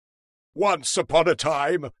Once upon a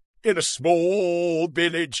time, in a small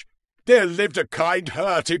village, there lived a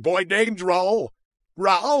kind-hearted boy named Rahul.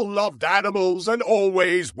 Rahul loved animals and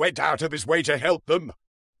always went out of his way to help them.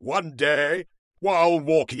 One day, while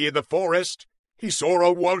walking in the forest, he saw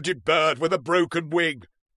a wounded bird with a broken wing.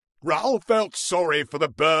 Rahul felt sorry for the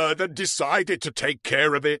bird and decided to take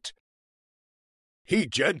care of it. He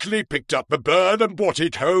gently picked up the bird and brought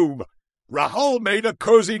it home. Rahul made a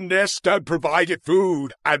cozy nest and provided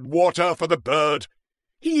food and water for the bird.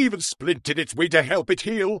 He even splinted its wing to help it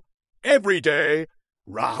heal. Every day,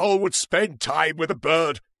 Rahul would spend time with the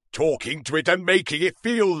bird, talking to it and making it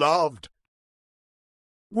feel loved.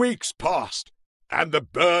 Weeks passed, and the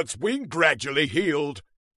bird's wing gradually healed.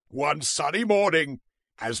 One sunny morning,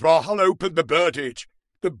 as Rahul opened the birdage,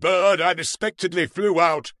 the bird unexpectedly flew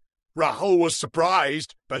out. Rahul was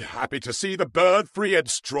surprised, but happy to see the bird free and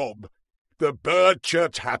strong. The bird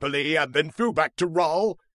chirped happily and then flew back to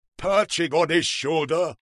Rahul, perching on his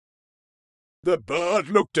shoulder. The bird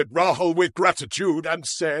looked at Rahul with gratitude and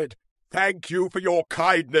said, "Thank you for your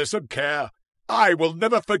kindness and care. I will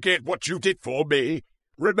never forget what you did for me.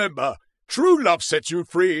 Remember, true love sets you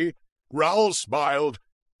free." Rahul smiled,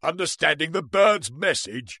 understanding the bird's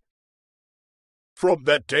message. From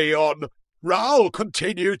that day on, Rahul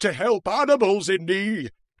continued to help animals in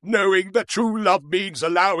need, knowing that true love means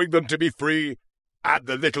allowing them to be free. And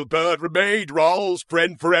the little bird remained Rahul's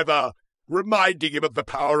friend forever, reminding him of the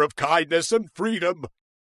power of kindness and freedom.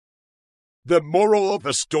 The moral of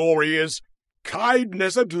the story is,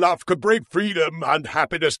 kindness and love can bring freedom and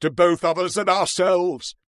happiness to both others and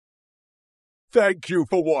ourselves. Thank you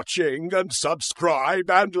for watching, and subscribe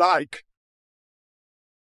and like.